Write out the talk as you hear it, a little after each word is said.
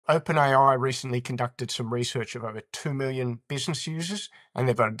OpenAI recently conducted some research of over 2 million business users, and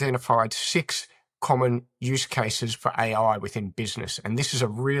they've identified 6 common use cases for AI within business. And this is a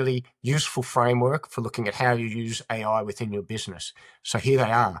really useful framework for looking at how you use AI within your business. So here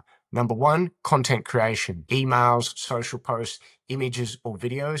they are. Number 1, content creation, emails, social posts, images, or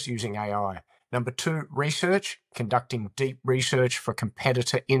videos using AI. Number 2, research, conducting deep research for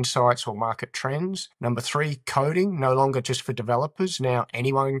competitor insights or market trends. Number 3, coding, no longer just for developers. Now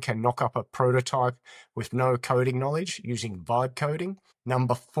anyone can knock up a prototype with no coding knowledge using vibe coding.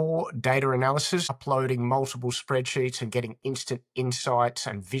 Number 4, data analysis, uploading multiple spreadsheets and getting instant insights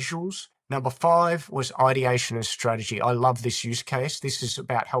and visuals. Number 5 was ideation and strategy. I love this use case. This is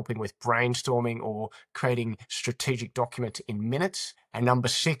about helping with brainstorming or creating strategic documents in minutes. And number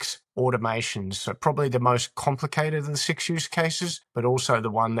 6, automations. So probably the most complicated of the 6 use cases, but also the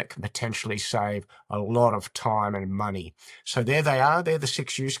one that can potentially save a lot of time and money. So there they are. They're the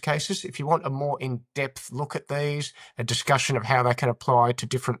 6 use cases. If you want a more in-depth look at these, a discussion of how they can apply to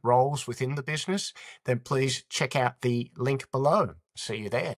different roles within the business, then please check out the link below. See you there.